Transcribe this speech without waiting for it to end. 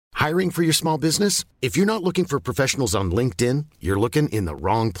Hiring for your small business? If you're not looking for professionals on LinkedIn, you're looking in the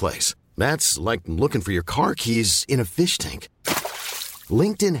wrong place. That's like looking for your car keys in a fish tank.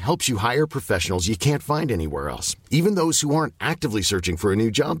 LinkedIn helps you hire professionals you can't find anywhere else, even those who aren't actively searching for a new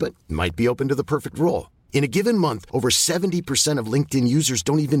job but might be open to the perfect role. In a given month, over 70% of LinkedIn users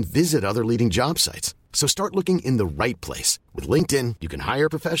don't even visit other leading job sites. So start looking in the right place. With LinkedIn, you can hire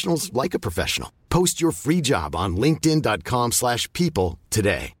professionals like a professional. Post your free job on linkedin.com/people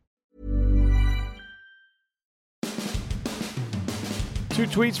today. Two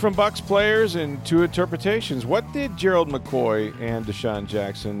tweets from Bucks players and two interpretations. What did Gerald McCoy and Deshaun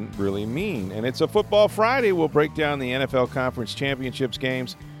Jackson really mean? And it's a Football Friday. We'll break down the NFL Conference Championships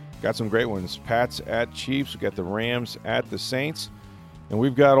games. Got some great ones. Pats at Chiefs. We've got the Rams at the Saints. And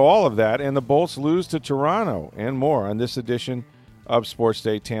we've got all of that. And the Bolts lose to Toronto and more on this edition of Sports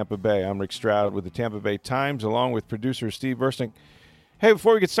Day Tampa Bay. I'm Rick Stroud with the Tampa Bay Times along with producer Steve Versnick. Hey,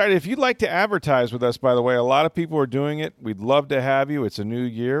 before we get started, if you'd like to advertise with us, by the way, a lot of people are doing it. We'd love to have you. It's a new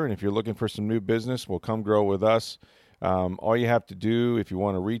year, and if you're looking for some new business, well, come grow with us. All you have to do, if you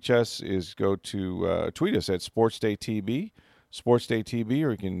want to reach us, is go to tweet us at SportsDayTB, SportsDayTB,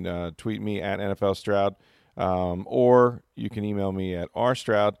 or you can tweet me at NFL Stroud, or you can email me at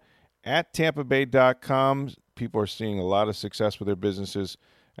rstroud@tampabay.com. People are seeing a lot of success with their businesses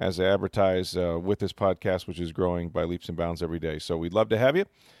as they advertise with this podcast, which is growing by leaps and bounds every day. So we'd love to have you,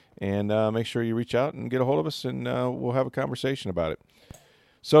 and make sure you reach out and get a hold of us, and we'll have a conversation about it.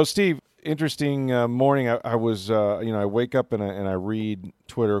 So, Steve, interesting morning. I was, I wake up and I read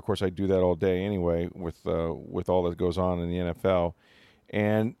Twitter. Of course, I do that all day anyway with all that goes on in the NFL.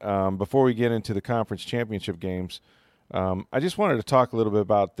 And before we get into the conference championship games, I just wanted to talk a little bit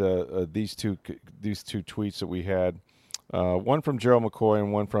about these two tweets that we had. One from Gerald McCoy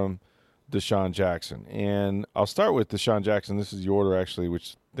and one from Deshaun Jackson. And I'll start with Deshaun Jackson. This is the order, actually,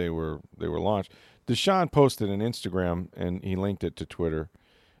 which they were launched. Deshaun posted an Instagram, and he linked it to Twitter.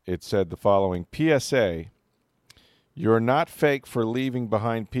 It said the following: PSA, you're not fake for leaving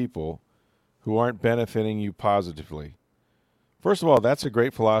behind people who aren't benefiting you positively. First of all, that's a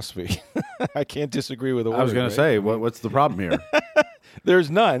great philosophy. I can't disagree with the word. I was going to say, what's the problem here?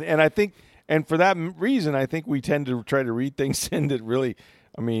 There's none. And I think, and for that reason, I think we tend to try to read things in that really,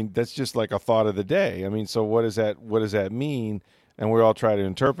 I mean, that's just like a thought of the day. I mean, so what does that mean? And we all try to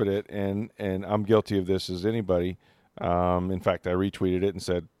interpret it, and I'm guilty of this as anybody. In fact, I retweeted it and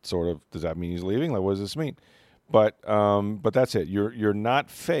said, sort of, does that mean he's leaving? Like, what does this mean? But that's it. You're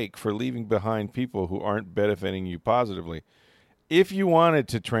not fake for leaving behind people who aren't benefiting you positively. If you wanted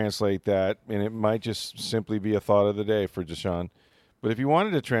to translate that, and it might just simply be a thought of the day for Deshaun, but if you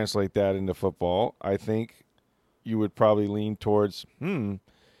wanted to translate that into football, I think you would probably lean towards,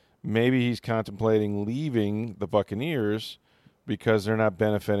 maybe he's contemplating leaving the Buccaneers because they're not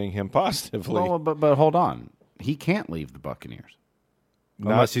benefiting him positively. Well, but hold on. He can't leave the Buccaneers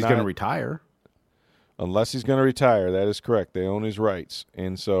unless he's going to retire. Unless he's going to retire, that is correct. They own his rights.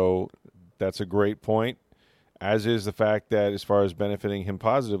 And so that's a great point, as is the fact that as far as benefiting him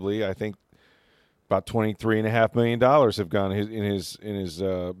positively, I think about $23.5 million have gone in his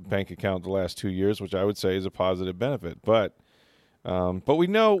bank account the last 2 years, which I would say is a positive benefit. But we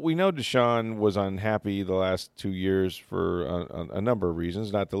know Deshaun was unhappy the last 2 years for a number of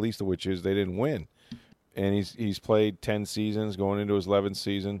reasons, not the least of which is they didn't win. And he's played 10 seasons, going into his 11th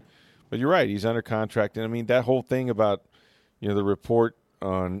season. But you're right, he's under contract. And I mean, that whole thing about, the report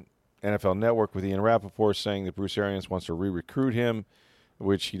on NFL Network with Ian Rappaport saying that Bruce Arians wants to re-recruit him,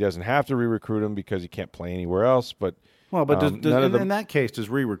 which he doesn't have to re-recruit him because he can't play anywhere else. But in that case, does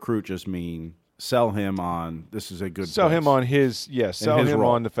re-recruit just mean sell him on this is a good sell place? Him on his sell his him role.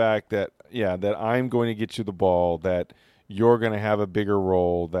 on the fact that that I'm going to get you the ball, that you're going to have a bigger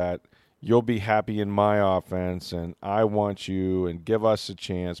role, that you'll be happy in my offense, and I want you, and give us a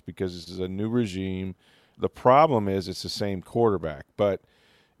chance because this is a new regime. The problem is it's the same quarterback, but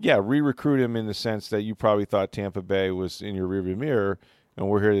re-recruit him in the sense that you probably thought Tampa Bay was in your rearview mirror, and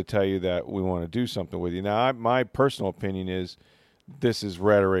we're here to tell you that we want to do something with you. Now, my personal opinion is this is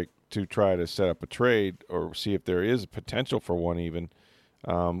rhetoric to try to set up a trade or see if there is a potential for one even,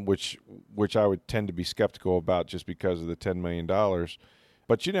 which I would tend to be skeptical about just because of the $10 million.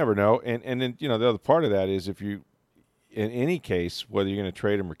 But you never know. And then, the other part of that is if you, in any case, whether you're going to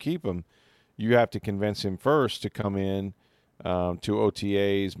trade him or keep him, you have to convince him first to come in to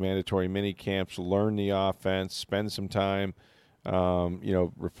OTAs, mandatory mini camps, learn the offense, spend some time,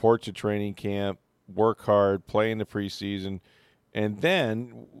 report to training camp, work hard, play in the preseason, and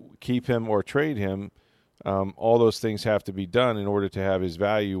then keep him or trade him. All those things have to be done in order to have his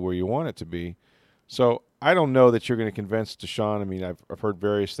value where you want it to be. So I don't know that you're going to convince Deshaun. I mean, I've heard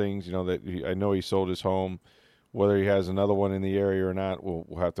various things. That I know he sold his home. Whether he has another one in the area or not,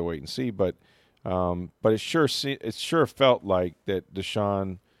 we'll have to wait and see. But it sure felt like that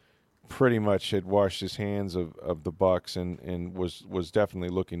Deshaun pretty much had washed his hands of the Bucs and was definitely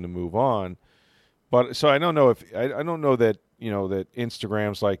looking to move on. But so I don't know I don't know that that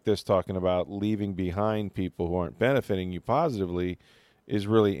Instagrams like this talking about leaving behind people who aren't benefiting you positively is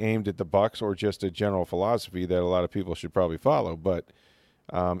really aimed at the Bucs or just a general philosophy that a lot of people should probably follow. But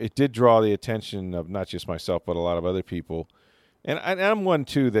it did draw the attention of not just myself but a lot of other people, and I'm one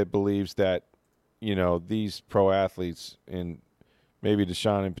too that believes that these pro athletes and maybe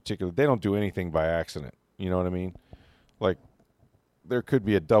Deshaun in particular, they don't do anything by accident. You know what I mean? Like, there could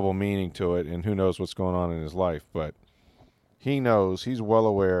be a double meaning to it, and who knows what's going on in his life. But he knows, he's well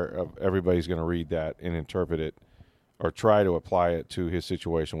aware of everybody's going to read that and interpret it or try to apply it to his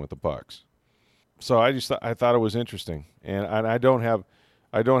situation with the Bucs. So I thought it was interesting. And I don't have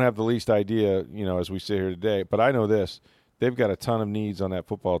the least idea, as we sit here today. But I know this. They've got a ton of needs on that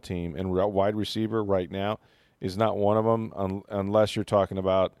football team. And wide receiver right now is not one of them, unless you're talking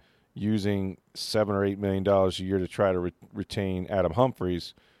about using $7 or $8 million a year to try to retain Adam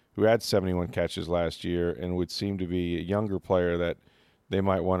Humphries, who had 71 catches last year and would seem to be a younger player that they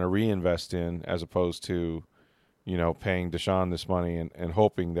might want to reinvest in, as opposed to, paying Deshaun this money and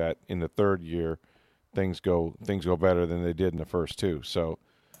hoping that in the third year things go better than they did in the first two. So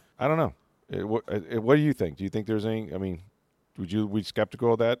I don't know. What do you think? Do you think there's any? I mean, would you be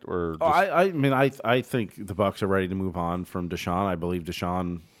skeptical of that, or? I think the Bucs are ready to move on from Deshaun. I believe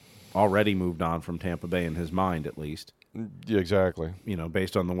Deshaun already moved on from Tampa Bay in his mind, at least. Yeah, exactly.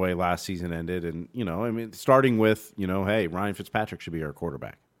 Based on the way last season ended, and starting with hey, Ryan Fitzpatrick should be our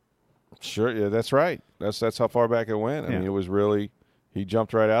quarterback. Sure, yeah, that's right. That's how far back it went. I mean, it was really he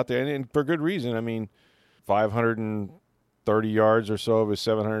jumped right out there, and for good reason. I mean, 530 yards or so of his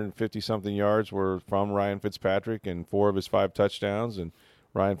 750-something yards were from Ryan Fitzpatrick, and 4 of his 5 touchdowns. And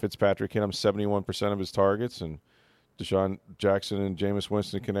Ryan Fitzpatrick hit him 71% of his targets, and Deshaun Jackson and Jameis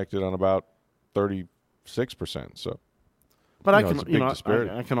Winston connected on about 36%. So, but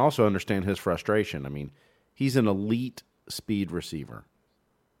I can also understand his frustration. I mean, he's an elite speed receiver,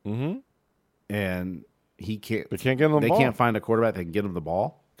 and he can't. They can't get him the ball. They can't find a quarterback that can get him the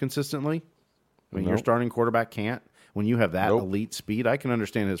ball consistently. I mean, your starting quarterback can't. When you have that elite speed, I can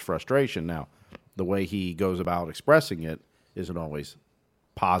understand his frustration. Now, the way he goes about expressing it isn't always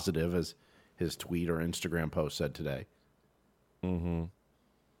positive, as his tweet or Instagram post said today. Mm-hmm.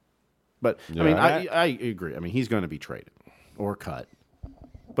 But, yeah, I agree. I mean, he's going to be traded or cut.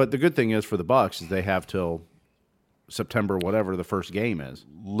 But the good thing is for the Bucs is they have till September, whatever the first game is.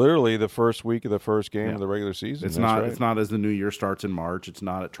 Literally the first week of the first game of the regular season. It's not. Right. It's not as the new year starts in March. It's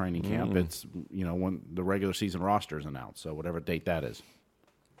not at training camp. It's when the regular season roster is announced. So whatever date that is.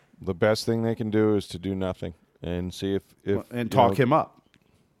 The best thing they can do is to do nothing and see if and talk him up.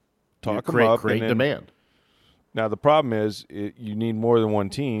 Talk him up. Create demand. Now the problem is you need more than one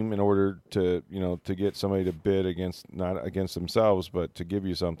team in order to to get somebody to bid not against themselves, but to give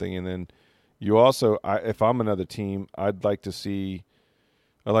you something. And then you also, if I'm another team, I'd like to see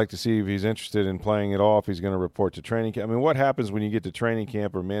if he's interested in playing at all. If he's going to report to training camp. I mean, what happens when you get to training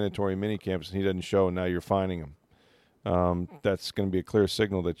camp or mandatory mini camps and he doesn't show? And now you're fining him. That's going to be a clear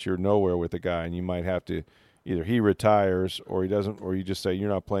signal that you're nowhere with the guy, and you might have to. Either he retires or he doesn't, or you just say you're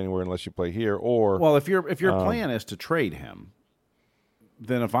not playing anywhere unless you play here. Or if your plan is to trade him,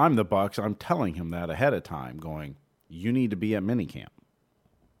 then if I'm the Bucs, I'm telling him that ahead of time, going, you need to be at minicamp.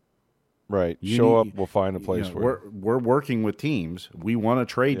 Right, show up. We'll find a place for you. We're working with teams. We want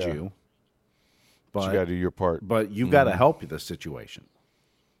to trade you, but you got to do your part. But you've got to help this situation.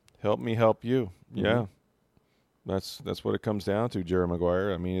 Help me help you. Yeah, that's what it comes down to, Jerry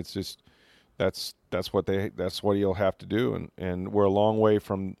Maguire. I mean, it's just. That's what he'll have to do, and we're a long way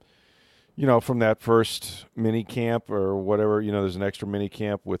from that first mini camp or whatever. There's an extra mini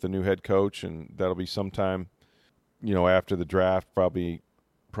camp with a new head coach, and that'll be sometime, after the draft, probably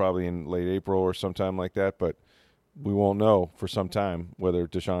in late April or sometime like that. But we won't know for some time whether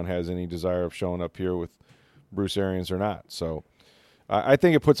Deshaun has any desire of showing up here with Bruce Arians or not. So I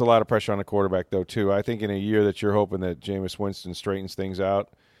think it puts a lot of pressure on the quarterback, though, too. I think in a year that you're hoping that Jameis Winston straightens things out,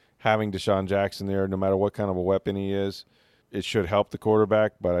 having Deshaun Jackson there, no matter what kind of a weapon he is, it should help the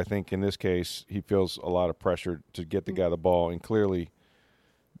quarterback. But I think in this case, he feels a lot of pressure to get the guy the ball, and clearly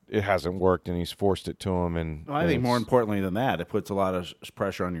it hasn't worked, and he's forced it to him. And I think more importantly than that, it puts a lot of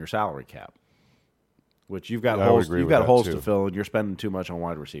pressure on your salary cap, which you've got holes to fill, and you're spending too much on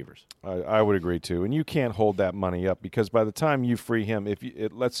wide receivers. I would agree too, and you can't hold that money up because by the time you free him,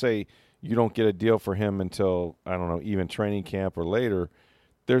 let's say you don't get a deal for him until, I don't know, even training camp or later,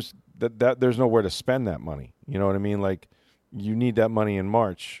 there's nowhere to spend that money. You know what I mean? Like, you need that money in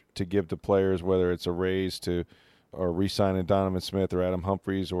March to give to players, whether it's a raise or re-signing Donovan Smith or Adam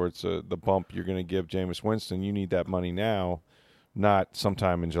Humphries, or it's the bump you're going to give Jameis Winston. You need that money now, not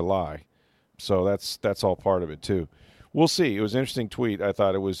sometime in July. So that's all part of it too. We'll see. It was an interesting tweet. I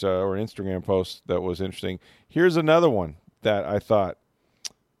thought it was, or an Instagram post that was interesting. Here's another one that I thought,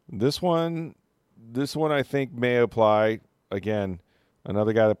 this one I think may apply. Again,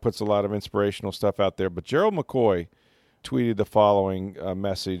 another guy that puts a lot of inspirational stuff out there. But Gerald McCoy tweeted the following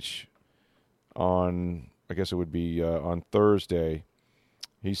message on, I guess it would be on Thursday.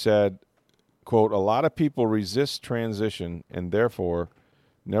 He said, quote, "A lot of people resist transition and therefore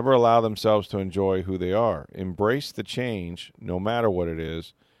never allow themselves to enjoy who they are. Embrace the change, no matter what it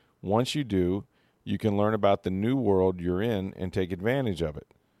is. Once you do, you can learn about the new world you're in and take advantage of it."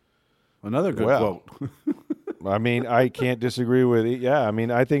 Another good quote. I mean, I can't disagree with it. Yeah, I mean,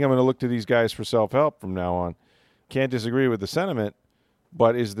 I think I'm going to look to these guys for self-help from now on. Can't disagree with the sentiment,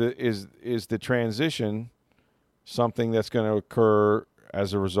 but is the transition something that's going to occur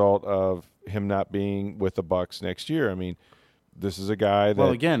as a result of him not being with the Bucs next year? I mean, this is a guy that,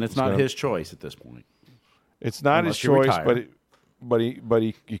 well, again, it's not his choice at this point. It's not his choice, but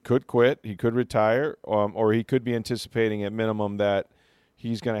he could quit, he could retire, or he could be anticipating at minimum that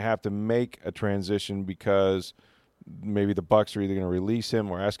he's going to have to make a transition because maybe the Bucs are either going to release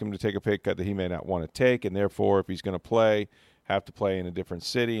him or ask him to take a pay cut that he may not want to take, and therefore, if he's going to play, have to play in a different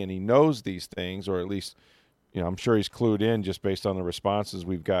city. And he knows these things, or at least, I'm sure he's clued in just based on the responses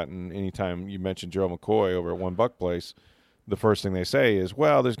we've gotten. Anytime you mention Gerald McCoy over at One Buck Place, the first thing they say is,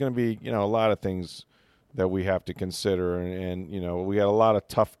 well, there's going to be, a lot of things that we have to consider, and we got a lot of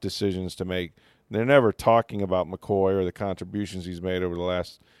tough decisions to make. They're never talking about McCoy or the contributions he's made over the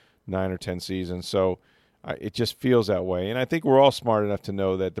last 9 or 10 seasons. So it just feels that way. And I think we're all smart enough to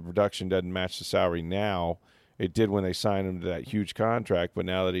know that the production doesn't match the salary now. It did when they signed him to that huge contract, but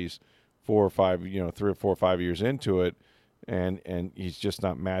now that he's 4 or 5, 3 or 4 or 5 years into it, and he's just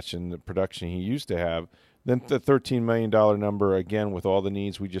not matching the production he used to have, then the $13 million number, again, with all the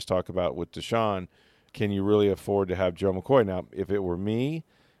needs we just talked about with Deshaun, can you really afford to have Joe McCoy? Now, if it were me,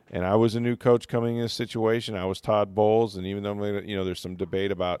 and I was a new coach coming in this situation, I was Todd Bowles, and even though there's some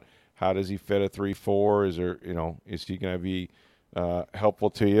debate about how does he fit a 3-4, is he going to be helpful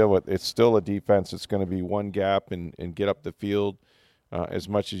to you? But it's still a defense that's going to be one gap and get up the field as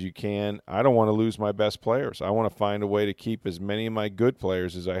much as you can. I don't want to lose my best players. I want to find a way to keep as many of my good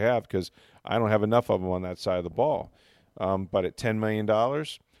players as I have because I don't have enough of them on that side of the ball. But at $10 million,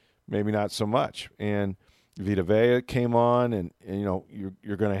 maybe not so much. And Vita Vea came on, and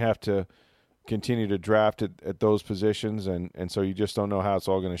you're going to have to continue to draft at those positions, and so you just don't know how it's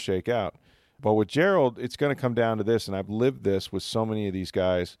all going to shake out. But with Gerald, it's going to come down to this, and I've lived this with so many of these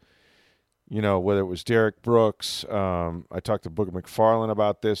guys, whether it was Derek Brooks. I talked to Booger McFarland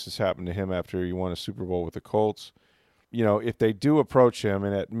about this. This happened to him after he won a Super Bowl with the Colts. If they do approach him,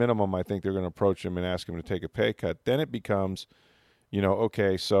 and at minimum I think they're going to approach him and ask him to take a pay cut, then it becomes,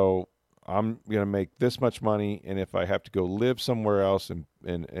 okay, so I'm going to make this much money, and if I have to go live somewhere else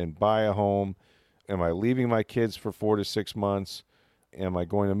and buy a home, am I leaving my kids for 4 to 6 months? Am I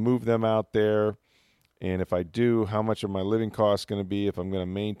going to move them out there? And if I do, how much are my living costs going to be if I'm going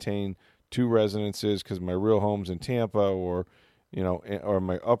to maintain 2 residences because my real home's in Tampa, or am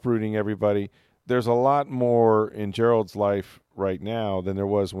I uprooting everybody? There's a lot more in Gerald's life right now than there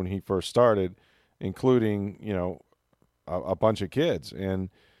was when he first started, including, a bunch of kids. And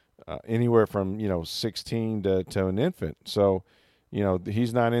anywhere from 16 to an infant. So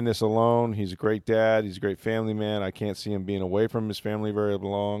he's not in this alone. He's a great dad. He's a great family man. I can't see him being away from his family very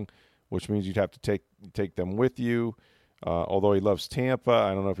long, which means you'd have to take them with you. Although he loves Tampa,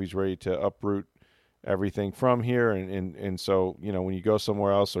 I don't know if he's ready to uproot everything from here. And so when you go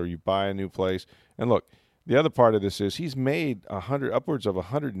somewhere else or you buy a new place, and look, the other part of this is he's made upwards of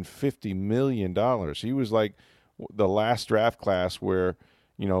 $150 million. He was like the last draft class where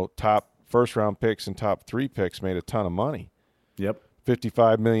top first-round picks and top 3 picks made a ton of money. Yep.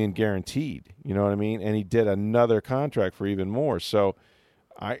 $55 million guaranteed, you know what I mean? And he did another contract for even more. So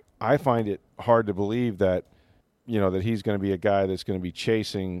I find it hard to believe that, that he's going to be a guy that's going to be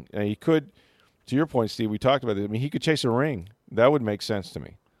chasing. And he could, to your point, Steve, we talked about it. I mean, he could chase a ring. That would make sense to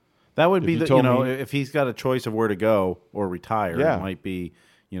me. That would be if he's got a choice of where to go or retire, It might be,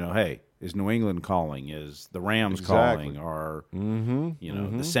 hey, is New England calling? Is the Rams calling? Or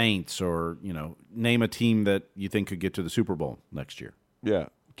the Saints? Or name a team that you think could get to the Super Bowl next year. Yeah,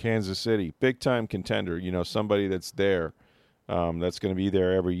 Kansas City, big time contender. Somebody that's there. that's going to be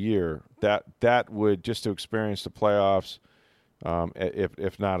there every year. That would, just to experience the playoffs,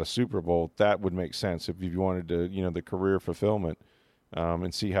 if not a Super Bowl, that would make sense if you wanted to, the career fulfillment,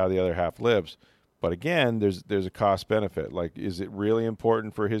 and see how the other half lives. But again, there's a cost benefit. Like, is it really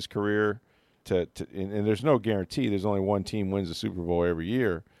important for his career to and there's no guarantee. There's only one team wins the Super Bowl every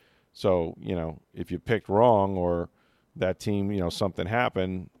year. So, if you picked wrong or that team, something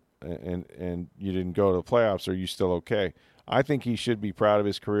happened and you didn't go to the playoffs, are you still okay? I think he should be proud of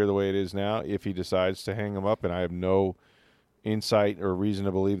his career the way it is now if he decides to hang him up, and I have no insight or reason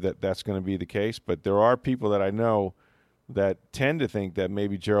to believe that that's going to be the case. But there are people that I know that tend to think that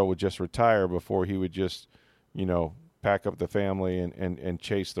maybe Gerald would just retire before he would just, pack up the family and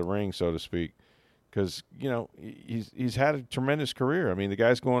chase the ring, so to speak. Because, he's had a tremendous career. I mean, the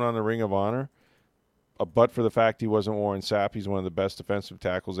guy's going on the Ring of Honor. But for the fact he wasn't Warren Sapp, he's one of the best defensive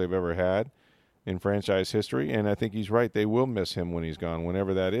tackles they've ever had in franchise history. And I think he's right. They will miss him when he's gone,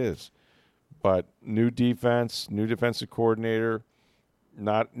 whenever that is. But new defense, new defensive coordinator,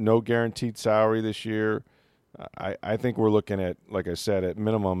 no guaranteed salary this year. I think we're looking at, like I said, at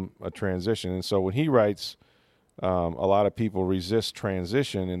minimum a transition. And so when he writes, a lot of people resist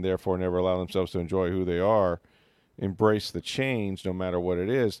transition and therefore never allow themselves to enjoy who they are, embrace the change no matter what it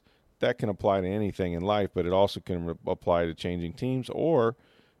is. That can apply to anything in life, but it also can apply to changing teams or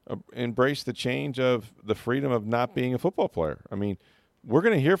embrace the change of the freedom of not being a football player. I mean, we're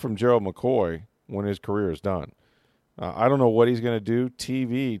going to hear from Gerald McCoy when his career is done. I don't know what he's going to do.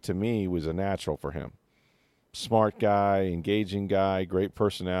 TV, to me, was a natural for him. Smart guy, engaging guy, great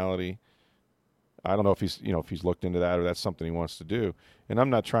personality. I don't know if he's looked into that or that's something he wants to do. And I'm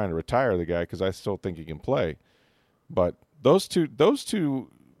not trying to retire the guy because I still think he can play. But those two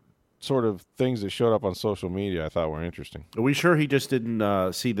sort of things that showed up on social media I thought were interesting. Are we sure he just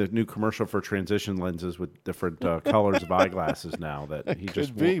didn't see the new commercial for transition lenses with different colors of eyeglasses now? That he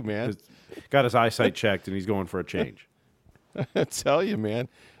just man. Got his eyesight checked and he's going for a change. I tell you, man.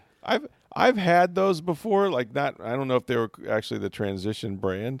 I've had those before. I don't know if they were actually the transition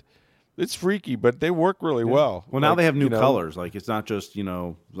brand. It's freaky, but they work really well. Well, now they have new colors. Like, it's not just,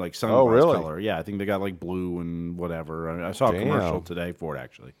 like sunglass color. Yeah, I think they got like blue and whatever. I saw a commercial today for it,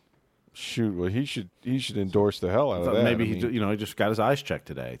 actually. Shoot, well, he should endorse the hell out of that. Maybe he just got his eyes checked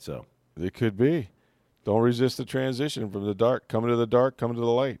today. So it could be. Don't resist the transition from the dark. Coming to the dark, coming to the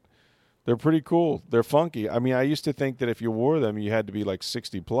light. They're pretty cool. They're funky. I mean, I used to think that if you wore them, you had to be like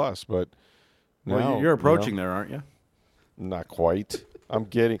 60 plus, but now you're approaching there, aren't you? Not quite. I'm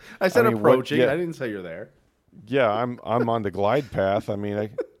getting. I said approaching. I didn't say you're there. Yeah, I'm on the glide path. I mean,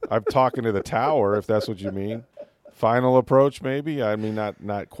 I'm talking to the tower, if that's what you mean. Final approach, maybe. I mean,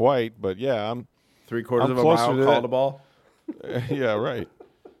 not quite, but yeah, I'm 3/4 of a mile. Call the ball. Yeah, right.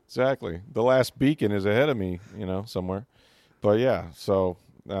 Exactly. The last beacon is ahead of me, somewhere. But yeah, so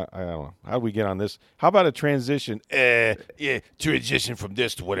I don't know. How do we get on this? How about a transition? Transition from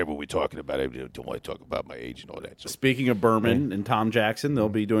this to whatever we're talking about. I don't want to talk about my age and all that. So. Speaking of Berman and Tom Jackson, they'll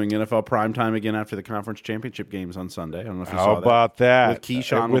be doing NFL primetime again after the conference championship games on Sunday. I don't know if you saw that. How about that? With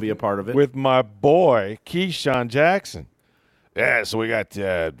Keyshawn will be a part of it. With my boy, Keyshawn Jackson. Yeah, so we got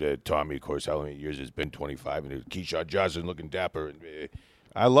Tommy, of course, how many years it's been, 25, and Keyshawn Johnson looking dapper. And,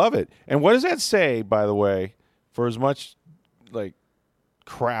 I love it. And what does that say, by the way, for as much,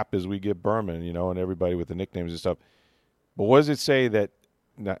 crap as we give Berman, and everybody with the nicknames and stuff. But what does it say that,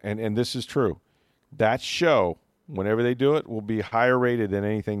 and this is true, that show, whenever they do it, will be higher rated than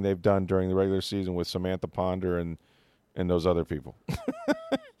anything they've done during the regular season with Samantha Ponder and those other people.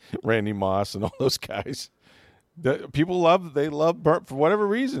 Randy Moss and all those guys. People love Berman for whatever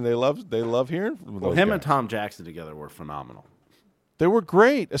reason. They love hearing from those him guys. and Tom Jackson together were phenomenal. They were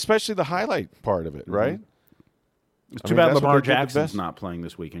great, especially the highlight part of it, right? Mm-hmm. It's too bad Lamar Jackson's not playing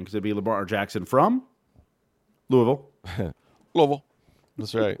this weekend because it'd be Lamar Jackson from Louisville. Louisville.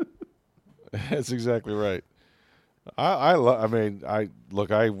 That's right. That's exactly right. I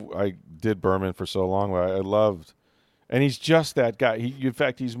did Berman for so long. I loved, and he's just that guy. In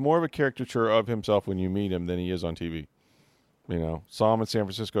fact, he's more of a caricature of himself when you meet him than he is on TV. Saw him in San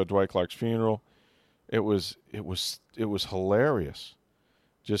Francisco at Dwight Clark's funeral. It was hilarious.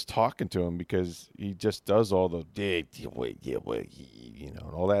 Just talking to him because he just does all the and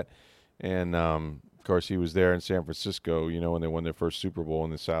all that. And of course, he was there in San Francisco, when they won their first Super Bowl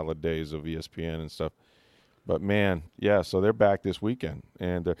in the salad days of ESPN and stuff. But man, yeah, so they're back this weekend,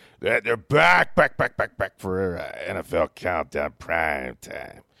 and they're back for NFL Countdown prime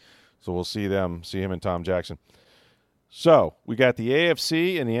time. So we'll see him and Tom Jackson. So we got the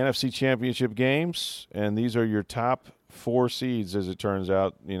AFC and the NFC championship games, and these are your top 4 seeds, as it turns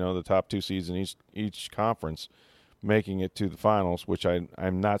out, the top 2 seeds in each conference. making it to the finals, which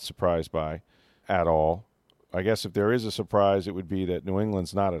I'm not surprised by at all. I guess if there is a surprise, it would be that New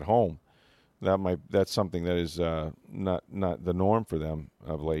England's not at home. That's something that is not the norm for them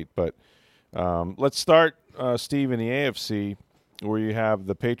of late. But let's start, Steve, in the AFC, where you have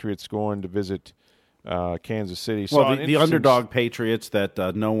the Patriots going to visit Kansas City. Well, the underdog Patriots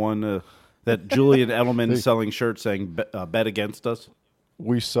that no one that Julian Edelman selling shirts saying bet against us.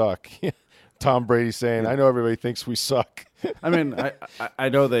 We suck. Tom Brady saying, I know everybody thinks we suck. I mean, I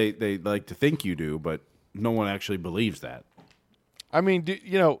know they like to think you do, but no one actually believes that. I mean,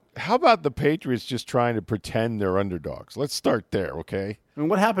 how about the Patriots just trying to pretend they're underdogs? Let's start there, okay? I mean,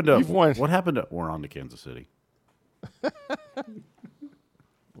 what happened to we're on to Kansas City.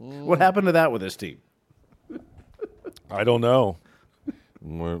 What happened to that with this team? I don't know.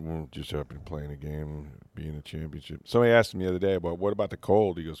 We're just happy to play in a game, be in a championship. Somebody asked me the other day about what about the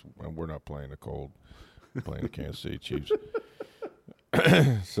cold. He goes, well, we're not playing the cold. We're playing the Kansas City Chiefs.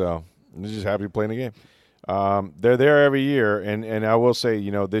 So I'm just happy to play in the game. They're there every year, and I will say,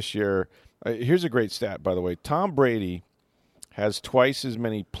 this year, here's a great stat, by the way. Tom Brady has twice as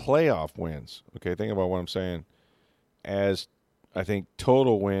many playoff wins, okay, think about what I'm saying, as I think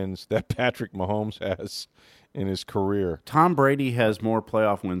total wins that Patrick Mahomes has in his career. Tom Brady has more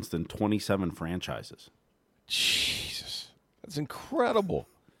playoff wins than 27 franchises. Jesus, that's incredible.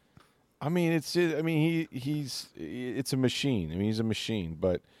 I mean, it's a machine. I mean, he's a machine.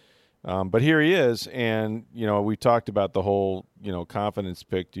 But here he is, and we talked about the whole confidence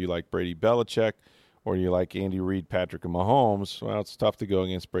pick. Do you like Brady Belichick, or do you like Andy Reid, Patrick, and Mahomes? Well, it's tough to go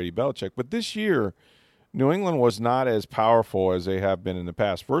against Brady Belichick. But this year, New England was not as powerful as they have been in the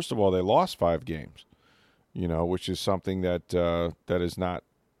past. First of all, they lost 5 games. Which is something that is not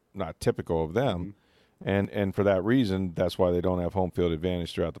typical of them. And for that reason, that's why they don't have home field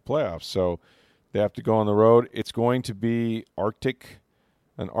advantage throughout the playoffs. So they have to go on the road. It's going to be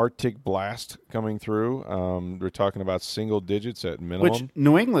an Arctic blast coming through. We're talking about single digits at minimum. Which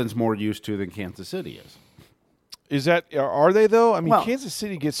New England's more used to than Kansas City is. Are they, though? I mean, Kansas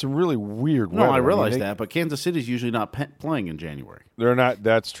City gets some really weird weather. No, I realize that, but Kansas City's usually not playing in January. They're not.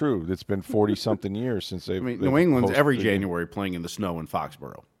 That's true. It's been 40-something years since they've. New England's every January playing in the snow in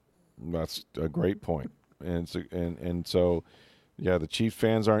Foxborough. That's a great point. And so, the Chiefs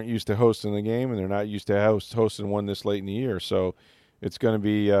fans aren't used to hosting the game, and they're not used to hosting one this late in the year. So it's going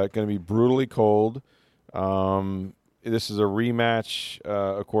to be brutally cold. This is a rematch,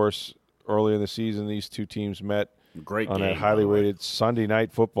 of course. Earlier in the season, these two teams met. Great on game, that highly rated Sunday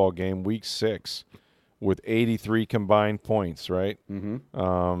night football game, Week 6, with 83 combined points. Right?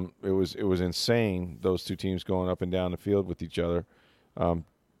 Mm-hmm. It was insane. Those two teams going up and down the field with each other.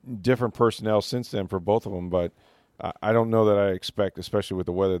 Different personnel since then for both of them, but I don't know that I expect, especially with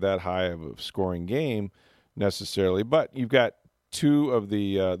the weather, that high of a scoring game necessarily. But you've got two of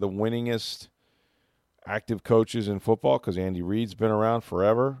the winningest active coaches in football, because Andy Reid's been around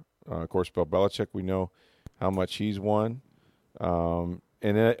forever. Of course, Bill Belichick, we know how much he's won. And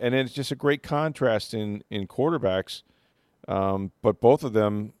it's just a great contrast in quarterbacks. But both of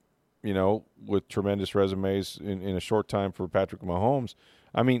them, with tremendous resumes in a short time for Patrick Mahomes.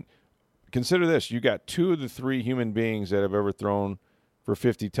 I mean, consider this. You got 2 of the 3 human beings that have ever thrown for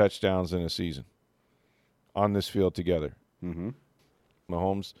 50 touchdowns in a season on this field together. Mm-hmm.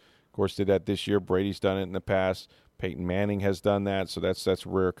 Mahomes, of course, did that this year. Brady's done it in the past. Peyton Manning has done that, so that's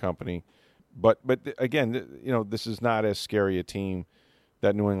rare company. But again, this is not as scary a team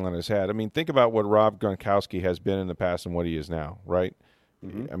that New England has had. I mean, think about what Rob Gronkowski has been in the past and what he is now, right?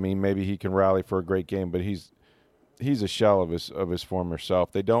 Mm-hmm. I mean, maybe he can rally for a great game, but he's a shell of his former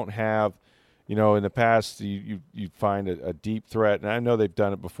self. They don't have, in the past you'd find a deep threat, and I know they've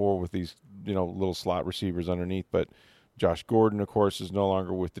done it before with these little slot receivers underneath. But Josh Gordon, of course, is no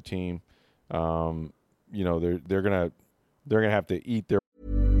longer with the team. They're gonna have to eat their.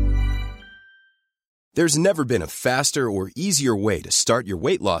 There's never been a faster or easier way to start your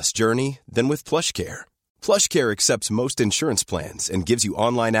weight loss journey than with PlushCare. PlushCare accepts most insurance plans and gives you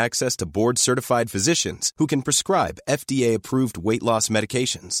online access to board-certified physicians who can prescribe FDA-approved weight loss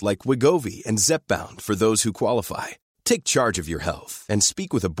medications like Wegovy and Zepbound for those who qualify. Take charge of your health and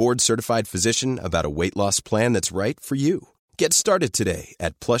speak with a board-certified physician about a weight loss plan that's right for you. Get started today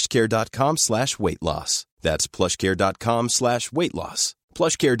at plushcare.com/weight loss. That's plushcare.com/weight loss.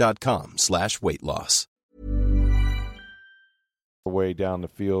 plushcare.com/weight loss. Way down the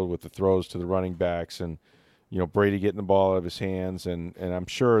field with the throws to the running backs, and Brady getting the ball out of his hands, and I'm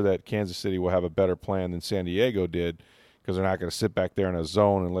sure that Kansas City will have a better plan than San Diego did, because they're not going to sit back there in a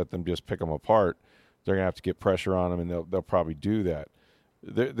zone and let them just pick them apart. They're going to have to get pressure on them, and they'll probably do that.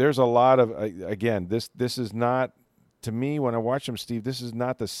 There's a lot of, again, this is not to me, when I watch them, Steve, this is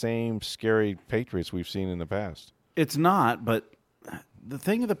not the same scary Patriots we've seen in the past. It's not, but the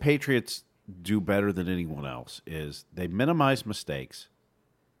thing the Patriots do better than anyone else is they minimize mistakes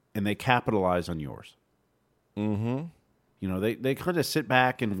and they capitalize on yours. Mm-hmm. You know, they kind of sit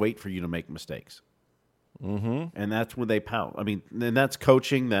back and wait for you to make mistakes. Mm-hmm. And that's when they pout. I mean, and that's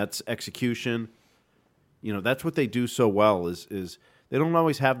coaching, that's execution. You know, that's what they do so well is they don't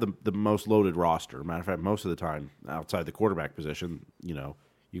always have the most loaded roster. Matter of fact, most of the time, outside the quarterback position, you know,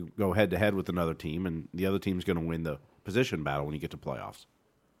 you go head-to-head with another team, and the other team's going to win the position battle when you get to playoffs.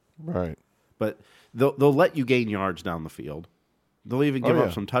 Right. But they'll let you gain yards down the field. They'll even give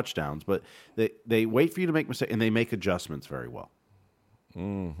up some touchdowns, but they wait for you to make mistakes, and they make adjustments very well.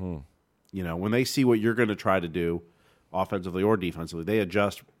 Mm-hmm. You know, when they see what you're going to try to do, offensively or defensively, they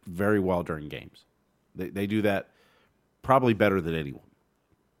adjust very well during games. They do that probably better than anyone.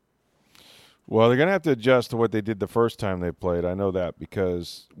 Well, they're going to have to adjust to what they did the first time they played. I know that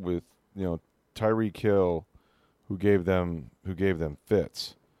because with Tyreek Hill, who gave them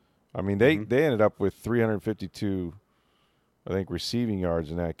fits. I mean, they ended up with 352, I think, receiving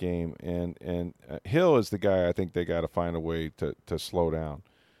yards in that game, and Hill is the guy I think they got to find a way to slow down.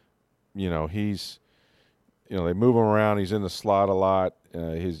 You know, he's, they move him around. He's in the slot a lot.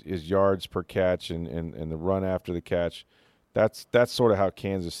 His yards per catch and the run after the catch, that's sort of how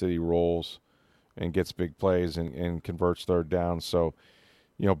Kansas City rolls and gets big plays and converts third down. So,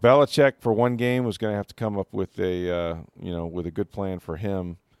 Belichick for one game was going to have to come up with a good plan for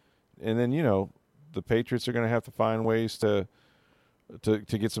him, and then the Patriots are going to have to find ways to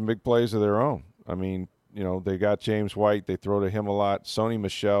get some big plays of their own. I mean, they got James White. They throw to him a lot. Sony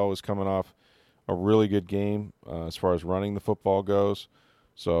Michel is coming off a really good game as far as running the football goes.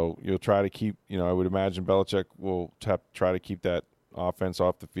 So you'll try to keep, I would imagine Belichick will try to keep that offense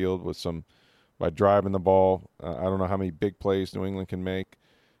off the field by driving the ball. I don't know how many big plays New England can make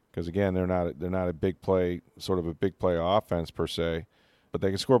because, again, they're not a big play, sort of a big play offense per se. But they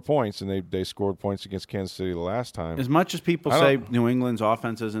can score points, and they scored points against Kansas City the last time. As much as people say New England's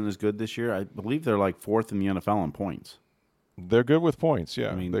offense isn't as good this year, I believe they're like fourth in the NFL in points. They're good with points,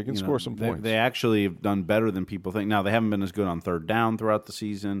 yeah. I mean, they can score some points. They actually have done better than people think. Now, they haven't been as good on third down throughout the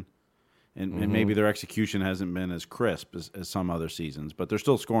season, and maybe their execution hasn't been as crisp as some other seasons, but they're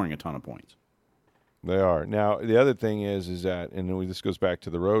still scoring a ton of points. They are. Now, the other thing is that, and this goes back to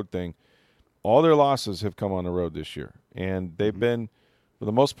the road thing, all their losses have come on the road this year, and they've been – for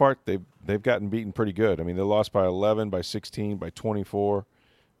the most part, they've gotten beaten pretty good. I mean, they lost by 11, by 16, by 24.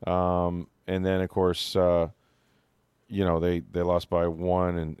 And then, of course, they lost by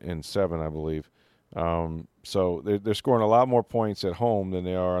 1 and 7, I believe. So they're scoring a lot more points at home than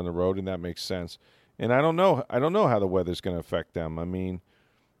they are on the road, and that makes sense. And I don't know how the weather's going to affect them. I mean,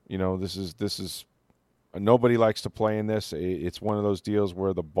 this is nobody likes to play in this. It's one of those deals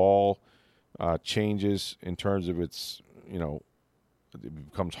where the ball changes in terms of its,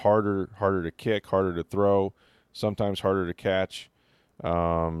 it becomes harder to kick, harder to throw, sometimes harder to catch.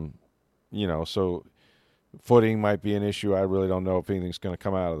 So footing might be an issue. I really don't know if anything's going to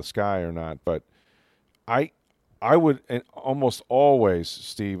come out of the sky or not. But I would, and almost always,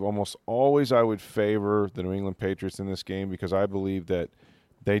 Steve, I would favor the New England Patriots in this game because I believe that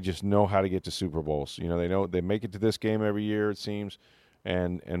they just know how to get to Super Bowls. They know they make it to this game every year, it seems,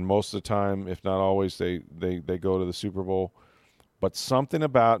 and most of the time, if not always, they go to the Super Bowl. But something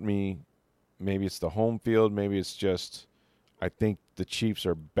about me, maybe it's the home field, maybe it's just I think the Chiefs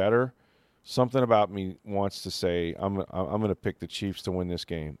are better. Something about me wants to say I'm going to pick the Chiefs to win this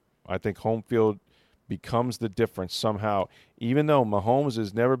game. I think home field becomes the difference somehow, even though Mahomes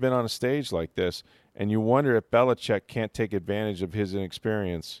has never been on a stage like this, and you wonder if Belichick can't take advantage of his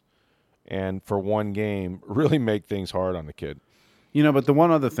inexperience and for one game really make things hard on the kid. But the one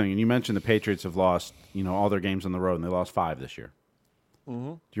other thing, and you mentioned the Patriots have lost, all their games on the road, and they lost 5 this year.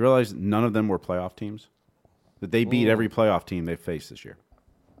 Mm-hmm. Do you realize none of them were playoff teams? That they beat every playoff team they've faced this year.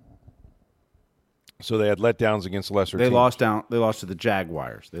 So they had letdowns against lesser teams. They lost to the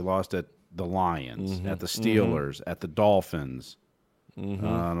Jaguars. They lost at the Lions, at the Steelers, at the Dolphins.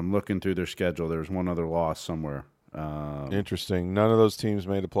 I'm looking through their schedule. There's one other loss somewhere. Interesting. None of those teams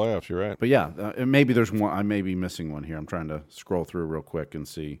made the playoffs. You're right. But yeah, maybe there's one. I may be missing one here. I'm trying to scroll through real quick and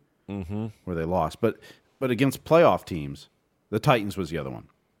see where they lost. But against playoff teams, the Titans was the other one,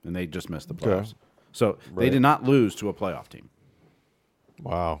 and they just missed the playoffs. Okay. So they did not lose to a playoff team.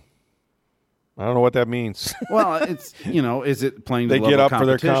 Wow. I don't know what that means. Well, it's is it playing to they the get level up of for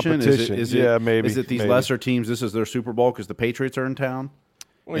their competition? competition? Maybe. Is it these lesser teams? This is their Super Bowl because the Patriots are in town.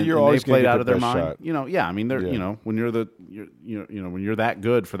 Well, you're always played out of their mind. Shot. I mean, they're when you're when you're that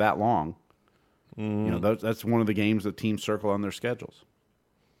good for that long, That's one of the games that teams circle on their schedules.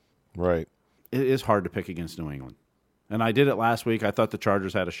 Right. It is hard to pick against New England. And I did it last week. I thought the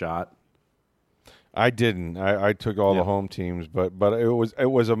Chargers had a shot. I didn't. I took all the home teams, but it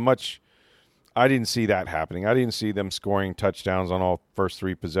was a much. I didn't see that happening. I didn't see them scoring touchdowns on all first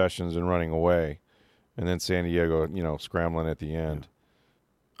 3 possessions and running away, and then San Diego, scrambling at the end.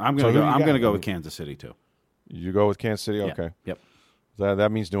 I'm gonna go with Kansas City too. You go with Kansas City, okay? Yep.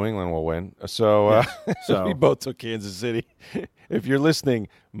 That means New England will win. So, we both took Kansas City. If you're listening,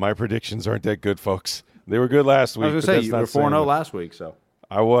 my predictions aren't that good, folks. They were good last week. I was going to say, you were 4-0 last week, so.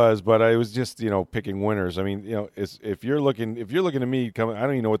 I was, but I was just, picking winners. I mean, if you're looking at me coming, I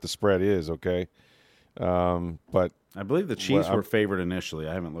don't even know what the spread is, okay? But I believe the Chiefs were favored initially.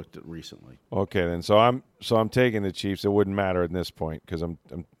 I haven't looked at recently. Okay, then. So I'm taking the Chiefs. It wouldn't matter at this point because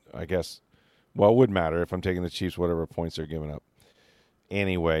I guess, well, it would matter if I'm taking the Chiefs, whatever points they're giving up.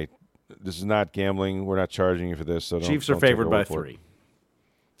 Anyway, this is not gambling. We're not charging you for this. So Chiefs are favored by 3.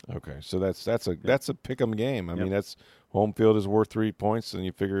 Okay, so that's a pick'em game. I mean, that's home field is worth 3 points, and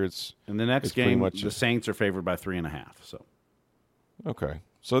you figure it's in the next game. The Saints are favored by 3.5. So okay,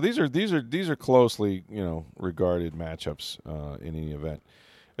 so these are closely regarded matchups in any event.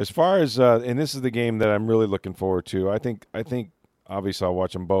 As far as and this is the game that I'm really looking forward to. I think obviously I'll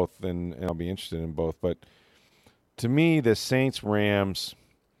watch them both and I'll be interested in both, but to me the Saints Rams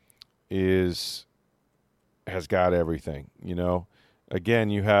has got everything. Again,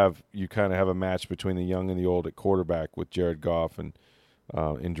 you kind of have a match between the young and the old at quarterback with Jared Goff and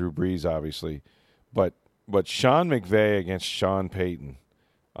Drew Brees, obviously, but Sean McVay against Sean Payton,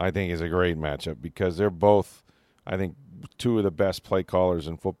 I think is a great matchup because they're both, I think, 2 of the best play callers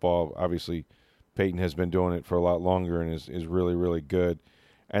in football. Obviously, Payton has been doing it for a lot longer and is really, really good.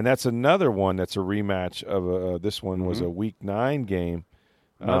 And that's another one that's a rematch of this one was a Week 9 game.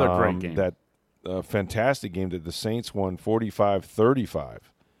 Another great game. That fantastic game that the Saints won 45-35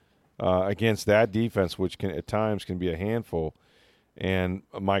 against that defense, which at times can be a handful. And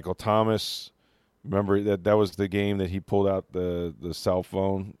Michael Thomas, remember that was the game that he pulled out the cell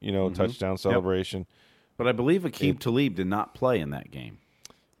phone, touchdown celebration. But I believe Aqib Talib did not play in that game.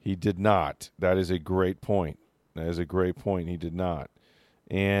 He did not. That is a great point. He did not.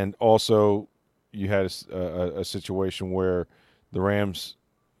 And also, you had a situation where the Rams,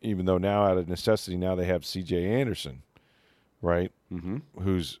 even though now out of necessity, now they have C.J. Anderson, right? Mm-hmm.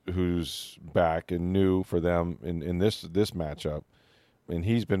 Who's back and new for them in this matchup, and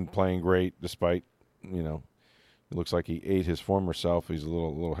he's been playing great despite it looks like he ate his former self. He's a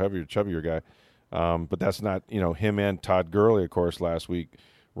little heavier, chubbier guy, but that's not him and Todd Gurley, of course, last week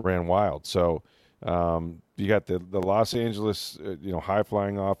ran wild. So. You got the Los Angeles, high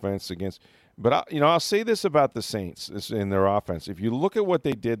flying offense against, but I'll say this about the Saints in their offense. If you look at what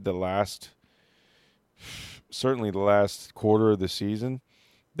they did certainly the last quarter of the season,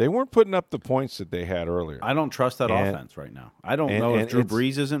 they weren't putting up the points that they had earlier. I don't trust that offense right now. I don't know if Drew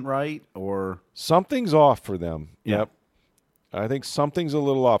Brees isn't right or something's off for them. Yep. I think something's a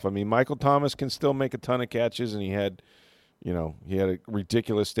little off. I mean, Michael Thomas can still make a ton of catches, and he had a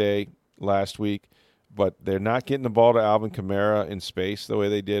ridiculous day last week, but they're not getting the ball to Alvin Kamara in space the way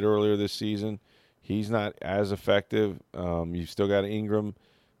they did earlier this season. He's not as effective. You've still got Ingram.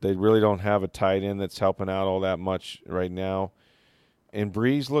 They really don't have a tight end that's helping out all that much right now. And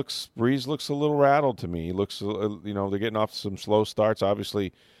Brees looks a little rattled to me. He looks, they're getting off some slow starts.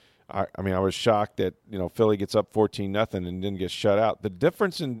 Obviously, I was shocked that Philly gets up 14-0 and didn't get shut out. The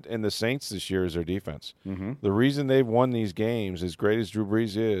difference in the Saints this year is their defense. Mm-hmm. The reason they've won these games, as great as Drew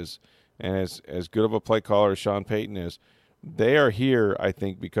Brees is, and as good of a play caller as Sean Payton is, they are here, I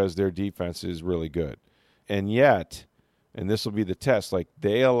think, because their defense is really good. And yet, and this will be the test,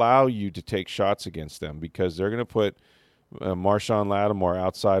 they allow you to take shots against them because they're going to put Marshawn Lattimore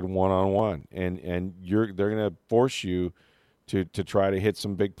outside one-on-one, and they're going to force you to try to hit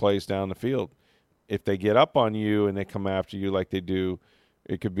some big plays down the field. If they get up on you and they come after you like they do,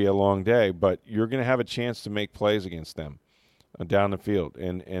 it could be a long day, but you're going to have a chance to make plays against them down the field,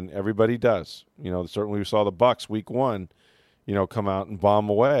 and everybody does. Certainly we saw the Bucs week 1, come out and bomb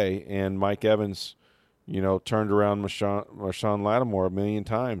away, and Mike Evans, turned around Marshawn Lattimore a million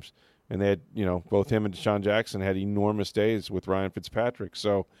times, and they had, both him and Deshaun Jackson had enormous days with Ryan Fitzpatrick.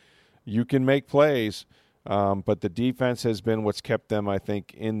 So you can make plays, but the defense has been what's kept them, I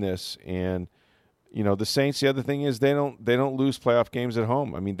think, in this. And the Saints, the other thing is they don't lose playoff games at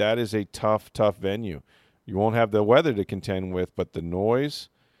home. I mean, that is a tough venue. You won't have the weather to contend with, but the noise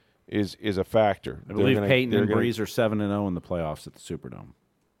is a factor. I believe Peyton and Brees are 7-0 in the playoffs at the Superdome.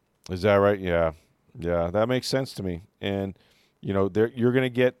 Is that right? Yeah, that makes sense to me. And you're going to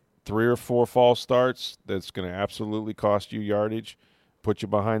get 3 or 4 false starts, that's going to absolutely cost you yardage, put you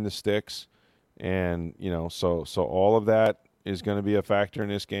behind the sticks. And, so all of that is going to be a factor in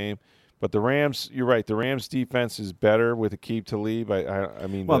this game. But the Rams, you're right, the Rams defense is better with Aqib Talib. I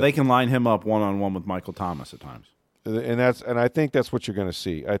mean, they can line him up one-on-one with Michael Thomas at times. And I think that's what you're going to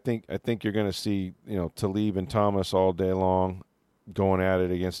see. I think you're going to see, Talib and Thomas all day long going at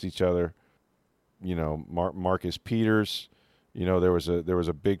it against each other. Marcus Peters, there was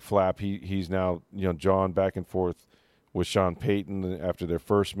a big flap. He's now, jawing back and forth with Sean Payton after their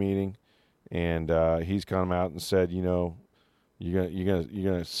first meeting, and he's come out and said, you're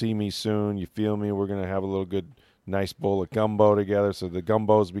gonna see me soon. You feel me? We're gonna have a little good, nice bowl of gumbo together. So the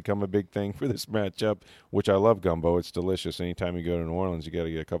gumbo's become a big thing for this matchup, which I love gumbo. It's delicious. Anytime you go to New Orleans, you got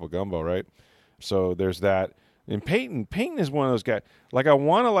to get a cup of gumbo, right? So there's that. And Payton is one of those guys. Like, I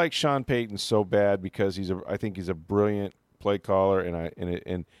want to like Sean Payton so bad because I think he's a brilliant play caller,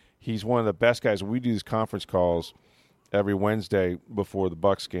 and he's one of the best guys. We do these conference calls every Wednesday before the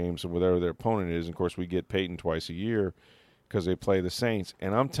Bucs games, or whatever their opponent is. And of course, we get Payton twice a year because they play the Saints.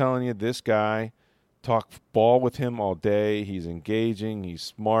 And I'm telling you, this guy, talk ball with him all day. He's engaging. He's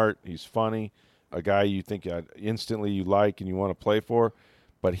smart. He's funny. A guy you think instantly you like and you want to play for.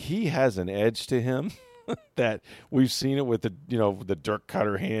 But he has an edge to him that we've seen it with the Dirk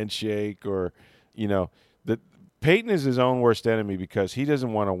Cutter handshake, or, the Payton is his own worst enemy because he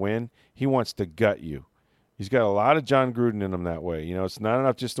doesn't want to win. He wants to gut you. He's got a lot of John Gruden in him that way. It's not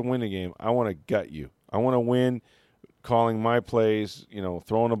enough just to win the game. I want to gut you. I want to win calling my plays,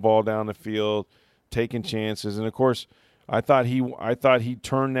 throwing the ball down the field, taking chances. And of course, I thought he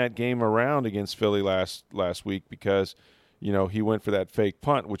turned that game around against Philly last week because, he went for that fake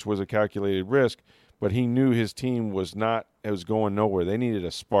punt, which was a calculated risk, but he knew his team was going nowhere. They needed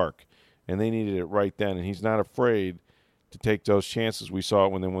a spark, and they needed it right then. And he's not afraid to take those chances. We saw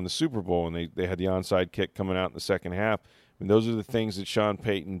it when they won the Super Bowl, and they had the onside kick coming out in the second half. And those are the things that Sean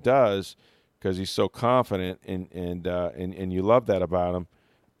Payton does because he's so confident, and you love that about him.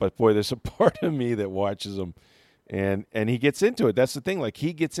 But boy, there's a part of me that watches him, and he gets into it. That's the thing. Like,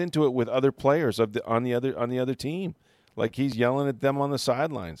 he gets into it with other players on the other team. Like, he's yelling at them on the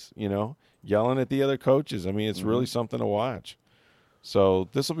sidelines, yelling at the other coaches. I mean, it's really something to watch. So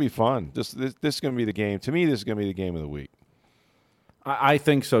this will be fun. This is going to be the game. To me, this is going to be the game of the week. I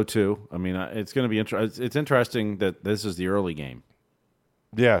think so too. I mean, it's going to be interesting. It's interesting that this is the early game.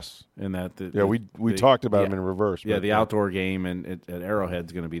 Yes, and that we talked about them in reverse. Yeah, the outdoor game and at Arrowhead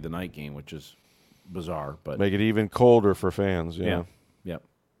is going to be the night game, which is bizarre. But make it even colder for fans. Yeah.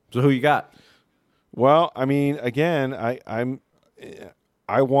 So who you got? Well, I mean, again, I kind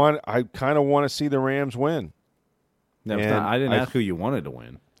of want to see the Rams win. No, I didn't ask who you wanted to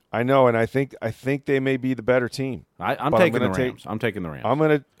win. I know, and I think they may be the better team. I'm taking the Rams. I'm taking the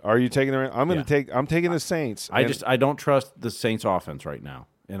Rams. Are you taking the Rams? I'm taking the Saints. I don't trust the Saints offense right now,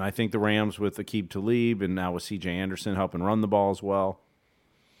 and I think the Rams with Aqib Talib and now with C.J. Anderson helping run the ball as well.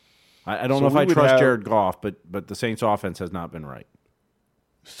 I don't know if I trust Jared Goff, but the Saints offense has not been right.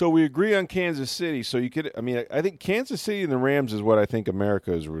 So we agree on Kansas City. So I think Kansas City and the Rams is what I think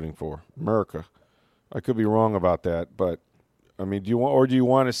America is rooting for. America. I could be wrong about that, but I mean, do you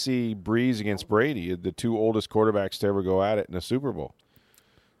want to see Breeze against Brady, the two oldest quarterbacks to ever go at it in a Super Bowl?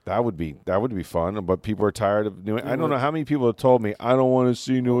 That would be fun. But people are tired of New England. I don't know how many people have told me I don't want to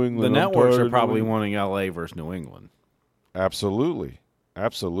see New England. The networks are probably wanting LA versus New England. Absolutely.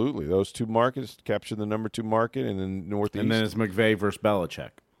 Those two markets capture the number 2 market in the Northeast. And then it's McVay versus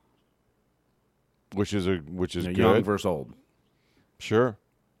Belichick, which is good. Young versus old. Sure.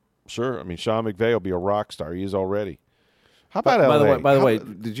 I mean, Sean McVay will be a rock star. He is already. How about LA? By the way,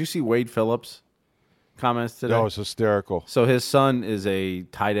 did you see Wade Phillips' comments today? That was hysterical. So his son is a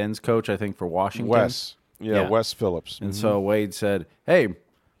tight ends coach, I think, for Washington. Wes Phillips. And so Wade said, "Hey,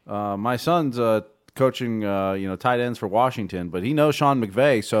 my son's coaching, tight ends for Washington, but he knows Sean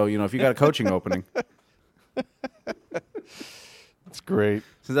McVay. So if you got a coaching opening." That's great.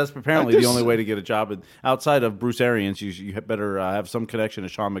 So that's apparently the only way to get a job. Outside of Bruce Arians, you better have some connection to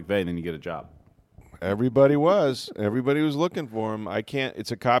Sean McVay, then you get a job. Everybody was looking for him.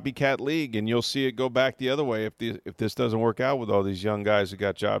 It's a copycat league, and you'll see it go back the other way if this doesn't work out with all these young guys who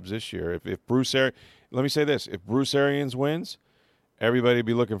got jobs this year. If Bruce Arians, let me say this, if Bruce Arians wins, everybody will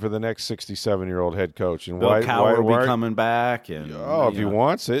be looking for the next 67-year-old head coach. And Bill Cowher will be coming back. And if he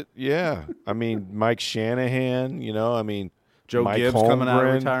wants it, yeah. I mean, Mike Shanahan, Joe Mike Gibbs Holmgren, coming out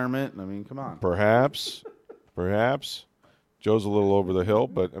of retirement. I mean, come on. Perhaps. Joe's a little over the hill,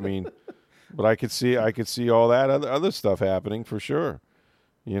 but but I could see all that other stuff happening for sure.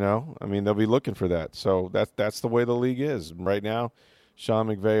 They'll be looking for that. So that's the way the league is right now. Sean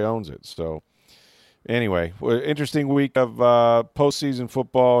McVay owns it. So anyway, interesting week of postseason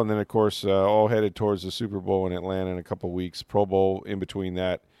football, and then, of course, all headed towards the Super Bowl in Atlanta in a couple weeks. Pro Bowl in between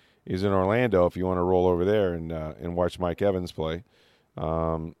that is in Orlando if you want to roll over there and watch Mike Evans play,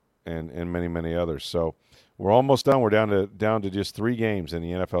 and many, many others. So we're almost done. We're down to just 3 games in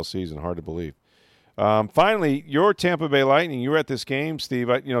the NFL season. Hard to believe. Finally, your Tampa Bay Lightning, you were at this game, Steve.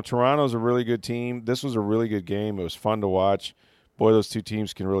 Toronto's a really good team. This was a really good game. It was fun to watch. Boy, those two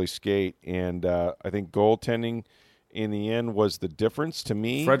teams can really skate. And I think goaltending in the end was the difference to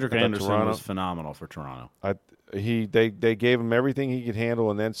me. Frederik Andersen was phenomenal for Toronto. They gave him everything he could handle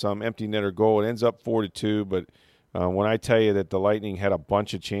and then some. Empty netter goal. It ends up 4-2, but when I tell you that the Lightning had a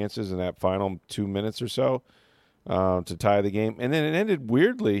bunch of chances in that final 2 minutes or so, to tie the game. And then it ended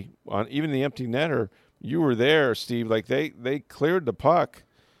weirdly on even the empty netter. You were there, Steve. Like they cleared the puck.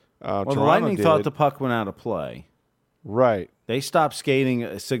 Well, Toronto the Lightning did. thought the puck went out of play. Right. They stopped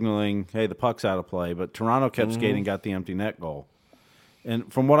skating, signaling, hey, the puck's out of play. But Toronto kept skating, got the empty net goal.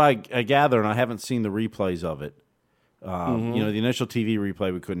 And from what I gather, and I haven't seen the replays of it, the initial TV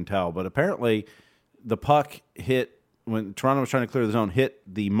replay we couldn't tell. But apparently the puck hit, when Toronto was trying to clear the zone, hit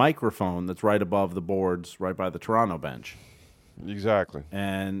the microphone that's right above the boards, right by the Toronto bench. Exactly.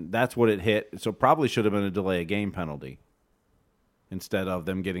 And that's what it hit. So probably should have been a delay of game penalty instead of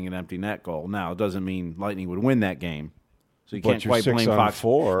them getting an empty net goal. Now, it doesn't mean Lightning would win that game. So you can't quite blame Fox.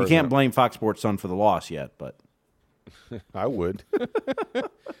 4, you can't blame Fox Sports Sun for the loss yet, but I would.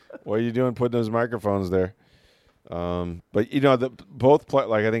 What are you doing putting those microphones there? But both play,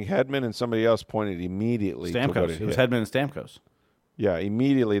 like I think Hedman and somebody else pointed immediately. Stamkos. It was Hedman and Stamkos. Yeah,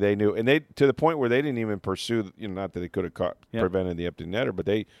 immediately they knew, and they to the point where they didn't even pursue. Not that they could have prevented the empty netter, but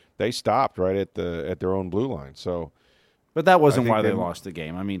they stopped right at their own blue line. So, but that wasn't why they lost the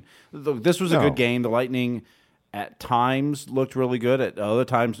game. I mean, this was a good game. The Lightning at times looked really good. At other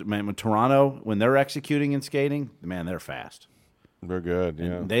times, man, when Toronto, when they're executing and skating, man, they're fast. They're good.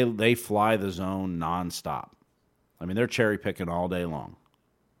 Yeah, and they fly the zone nonstop. I mean, they're cherry picking all day long,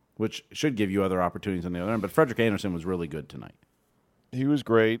 which should give you other opportunities on the other end. But Frederik Andersen was really good tonight. He was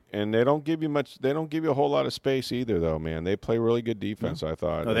great, and they don't give you much. They don't give you a whole lot of space either, though. Man, they play really good defense. I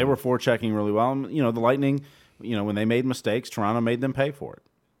thought. No, they were forechecking really well. And, the Lightning, when they made mistakes, Toronto made them pay for it.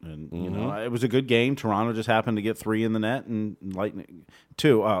 And it was a good game. Toronto just happened to get 3 in the net, and Lightning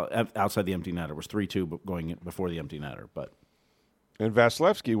 2 outside the empty netter. It was 3-2 going before the empty netter. But and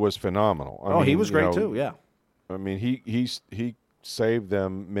Vasilevsky was phenomenal. I mean, he was great too. Yeah. I mean, he saved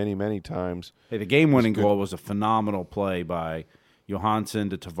them many, many times. Hey, the game-winning goal was a phenomenal play by Johansson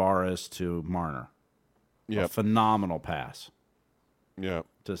to Tavares to Marner. Yeah, a phenomenal pass. Yeah.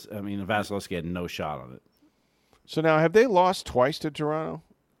 Vasilevsky had no shot on it. So now, have they lost twice to Toronto?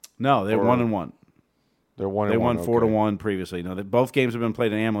 No, they're 1-1. They're 1-1. They won 4-1 previously. No, both games have been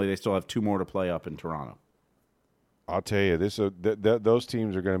played in Amalie. They still have 2 more to play up in Toronto. I'll tell you, those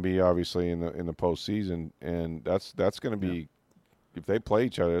teams are going to be obviously in the postseason, and that's going to be if they play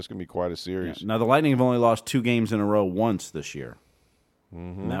each other, that's going to be quite a series. Yeah. Now the Lightning have only lost 2 games in a row once this year,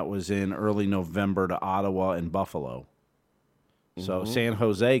 and that was in early November to Ottawa and Buffalo. So San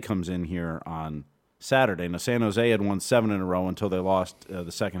Jose comes in here on Saturday. Now San Jose had won 7 in a row until they lost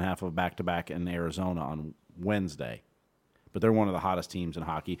the second half of back-to-back in Arizona on Wednesday. But they're one of the hottest teams in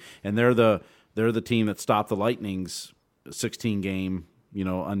hockey, and they're the team that stopped the Lightning's 16-game,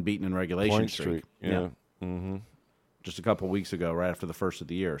 unbeaten in regulation point streak. Yeah. Just a couple weeks ago, right after the first of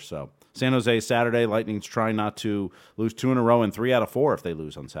the year. So San Jose Saturday, Lightning's trying not to lose 2 in a row and 3 out of 4 if they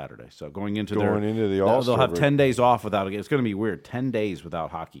lose on Saturday. So going into the All-Star, they'll have 10 days off without a game. It's going to be weird. 10 days without a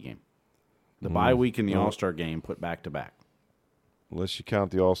hockey game. The bye week and the All-Star game put back to back. Unless you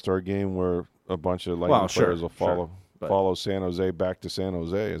count the All-Star game where a bunch of Lightning players will follow San Jose back to San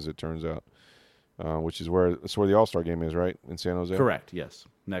Jose, as it turns out, which is where the All-Star game is, right, in San Jose? Correct, yes,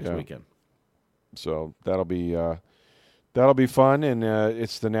 next weekend. So that'll be fun, and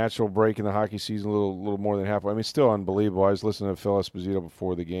it's the natural break in the hockey season, a little more than halfway. I mean, still unbelievable. I was listening to Phil Esposito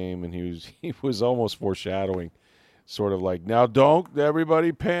before the game, and he was almost foreshadowing, sort of like, now don't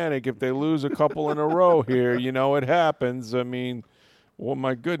everybody panic if they lose a couple in a row here. It happens. I mean, well,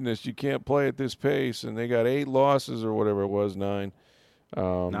 my goodness, you can't play at this pace, and they got 8 losses or whatever it was, 9.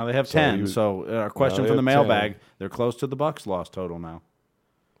 Now they have 10. So our question from the mailbag, they're close to the Bucks' loss total now.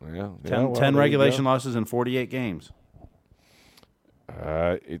 Yeah, 10 regulation losses in 48 games.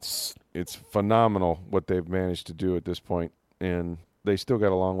 It's phenomenal what they've managed to do at this point, and they still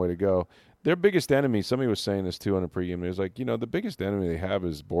got a long way to go. Their biggest enemy, somebody was saying this too on the pregame, it was like, the biggest enemy they have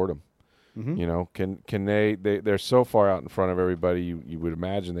is boredom. Can they're so far out in front of everybody, you would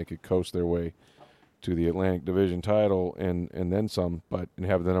imagine they could coast their way to the Atlantic Division title and then some, and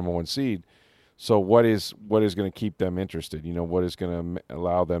have the number 1 seed. So what is going to keep them interested? What is going to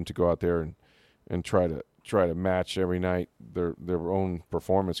allow them to go out there and try to match every night their own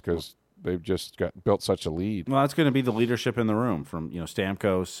performance, because they've just built such a lead. Well, that's going to be the leadership in the room from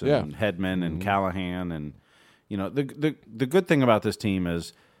Stamkos and Hedman and Callahan, and the good thing about this team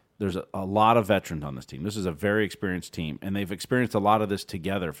is there's a lot of veterans on this team. This is a very experienced team, and they've experienced a lot of this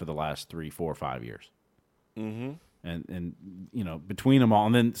together for the last 3, 4, 5 years. Mm-hmm. And between them all,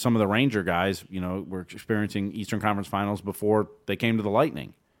 and then some of the Ranger guys, were experiencing Eastern Conference Finals before they came to the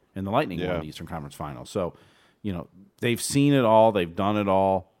Lightning, and the Lightning won the Eastern Conference Finals. So, they've seen it all, they've done it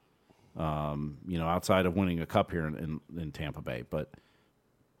all. Outside of winning a cup here in Tampa Bay, but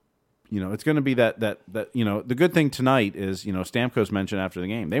it's going to be that the good thing tonight is Stamkos mentioned after the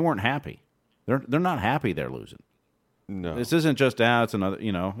game they weren't happy. They're not happy they're losing. No, this isn't just it's another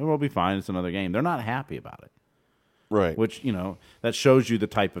it will be fine. It's another game. They're not happy about it. Right. Which that shows you the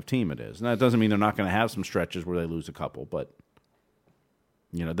type of team it is. And that doesn't mean they're not going to have some stretches where they lose a couple, but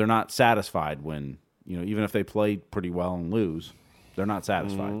they're not satisfied when even if they play pretty well and lose. They're not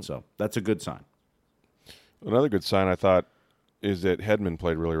satisfied, so that's a good sign. Another good sign, I thought, is that Hedman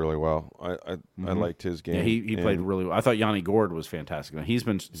played really, really well. I liked his game. Yeah, he played really well. I thought Yanni Gord was fantastic. He's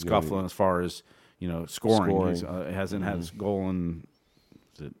been scuffling as far as scoring. He hasn't had his goal in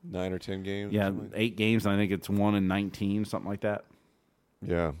 9 or 10 games. Yeah, 8 games. And I think it's 1 in 19, something like that.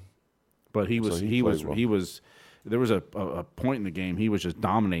 Yeah, but he was. There was a point in the game he was just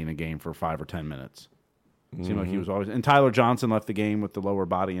dominating the game for 5 or 10 minutes. It seemed like he was always. And Tyler Johnson left the game with the lower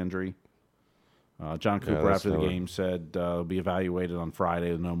body injury. John Cooper after the game said he'll be evaluated on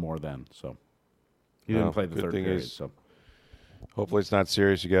Friday, no more then. So he didn't play the third period. So hopefully it's not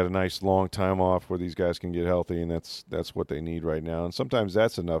serious. You got a nice long time off where these guys can get healthy, and that's what they need right now. And sometimes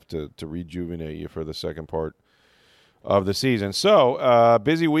that's enough to rejuvenate you for the second part of the season. So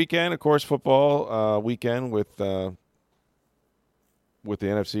busy weekend, of course, football weekend with the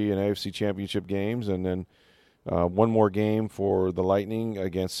NFC and AFC championship games, and then one more game for the Lightning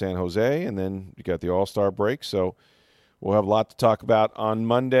against San Jose, and then you got the All-Star break. So we'll have a lot to talk about on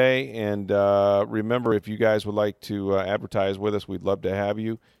Monday. And remember, if you guys would like to advertise with us, we'd love to have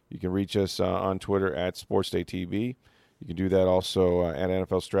you. You can reach us on Twitter at SportsDayTV. You can do that also at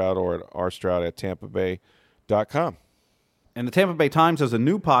NFL Stroud or at rstroud@tampabay.com. And the Tampa Bay Times has a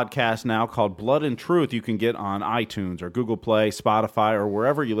new podcast now called Blood and Truth you can get on iTunes or Google Play, Spotify, or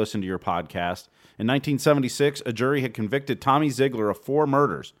wherever you listen to your podcast. In 1976, a jury had convicted Tommy Ziegler of 4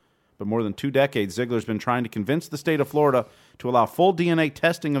 murders. But more than 2 decades, Ziegler's been trying to convince the state of Florida to allow full DNA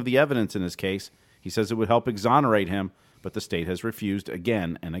testing of the evidence in his case. He says it would help exonerate him, but the state has refused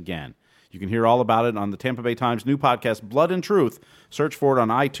again and again. You can hear all about it on the Tampa Bay Times new podcast, Blood and Truth. Search for it on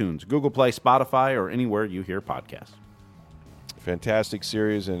iTunes, Google Play, Spotify, or anywhere you hear podcasts. Fantastic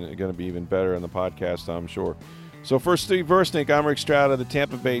series, and going to be even better on the podcast, I'm sure. So for Steve Versnick, I'm Rick Stroud of the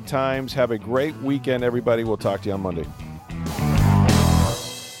Tampa Bay Times. Have a great weekend, everybody. We'll talk to you on Monday.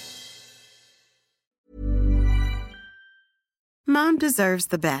 Mom deserves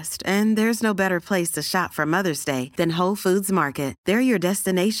the best, and there's no better place to shop for Mother's Day than Whole Foods Market. They're your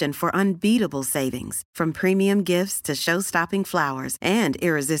destination for unbeatable savings, from premium gifts to show-stopping flowers and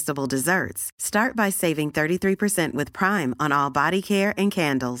irresistible desserts. Start by saving 33% with Prime on all body care and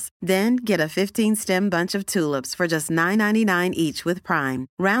candles. Then get a 15-stem bunch of tulips for just $9.99 each with Prime.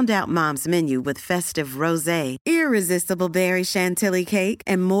 Round out Mom's menu with festive rosé, irresistible berry chantilly cake,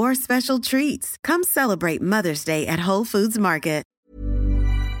 and more special treats. Come celebrate Mother's Day at Whole Foods Market.